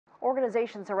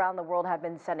Organizations around the world have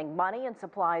been sending money and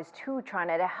supplies to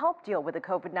China to help deal with the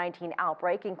COVID-19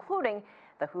 outbreak, including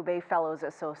the Hubei Fellows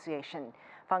Association.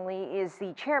 Fang Li is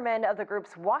the chairman of the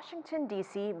group's Washington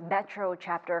DC Metro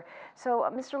chapter. So,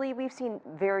 Mr. Li, we've seen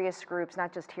various groups,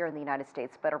 not just here in the United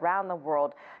States, but around the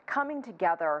world, coming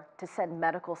together to send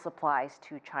medical supplies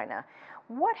to China.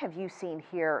 What have you seen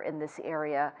here in this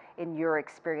area in your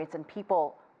experience and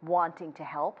people wanting to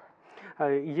help?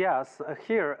 Yes,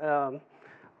 here,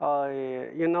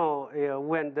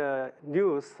 when the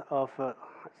news of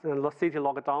the city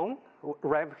lockdown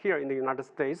arrived here in the United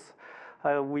States,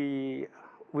 we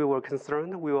were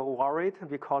concerned, we were worried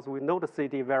because we know the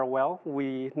city very well.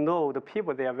 We know the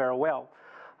people there very well.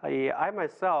 I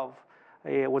myself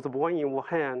was born in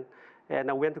Wuhan, and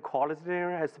I went to college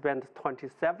there. I spent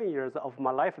 27 years of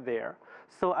my life there.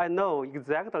 So I know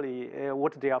exactly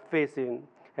what they are facing.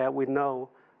 We know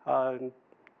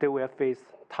they will face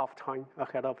tough time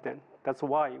ahead of them. That's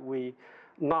why we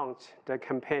launched the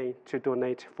campaign to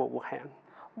donate for Wuhan.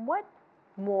 What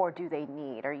more do they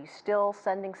need? Are you still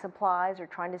sending supplies or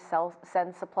trying to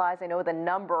send supplies? I know the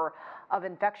number of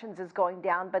infections is going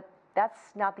down, but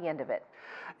that's not the end of it.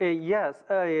 Yes,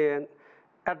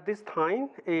 at this time,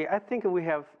 I think we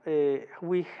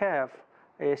have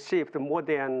shipped more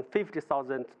than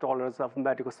 $50,000 of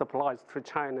medical supplies to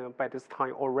China by this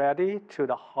time already to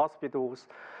the hospitals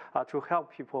to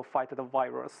help people fight the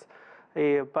virus.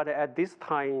 But at this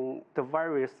time, the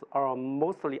virus are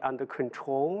mostly under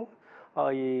control.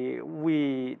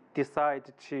 We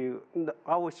decided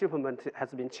our shipment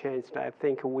has been changed. I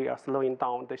think we are slowing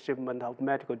down the shipment of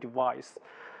medical device.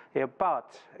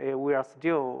 But we are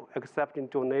still accepting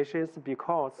donations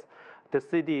because the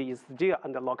city is still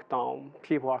under lockdown.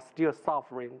 People are still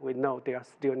suffering. We know they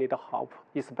still need help,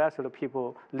 especially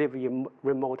people living in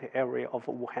remote area of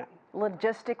Wuhan.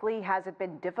 Logistically, has it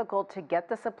been difficult to get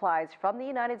the supplies from the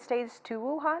United States to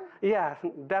Wuhan? Yeah,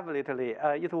 definitely.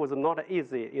 It was not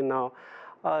easy,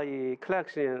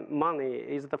 collection money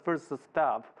is the first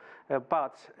step.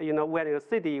 But when the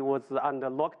city was under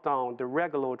lockdown, the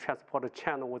regular transport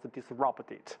channel was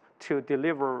disrupted. To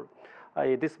deliver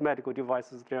these medical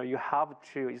devices there, you have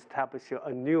to establish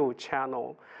a new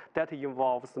channel that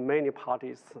involves many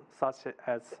parties, such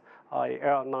as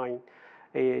airline,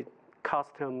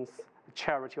 customs,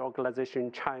 charity organization,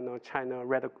 China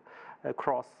Red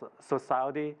Cross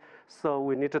Society. So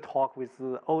we need to talk with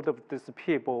all of these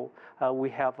people. We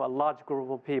have a large group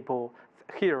of people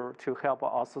here to help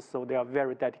us, so they are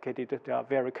very dedicated, they are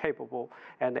very capable,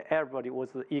 and everybody was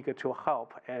eager to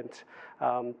help. And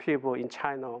people in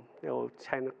China,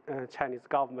 Chinese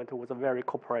government was very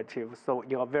cooperative. So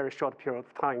in a very short period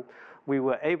of time, we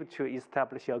were able to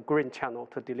establish a green channel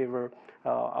to deliver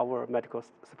our medical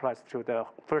supplies to the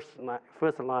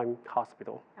first line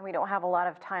hospital. And we don't have a lot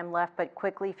of time left, but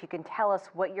quickly, if you can tell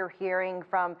us what you're hearing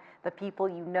from the people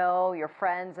you know, your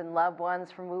friends and loved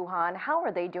ones from Wuhan. How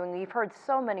are they doing? We've heard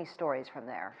so many stories from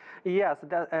there. Yes,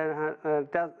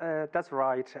 that's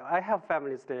right. I have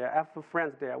families there, I have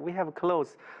friends there. We have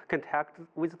close contact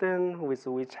with them with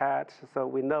WeChat, so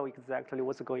we know exactly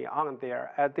what's going on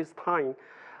there. At this time,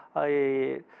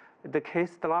 the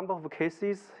number of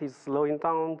cases is slowing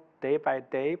down day by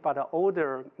day, but the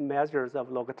older measures of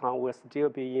lockdown are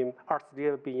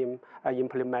still being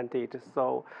implemented.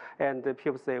 So, and the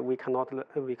people say we cannot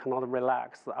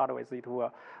relax, otherwise it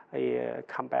will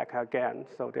come back again.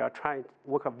 So they are trying to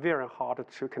work very hard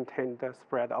to contain the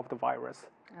spread of the virus.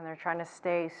 And they're trying to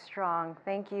stay strong.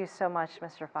 Thank you so much,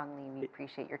 Mr. Fang Li. We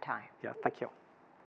appreciate your time. Yeah, thank you.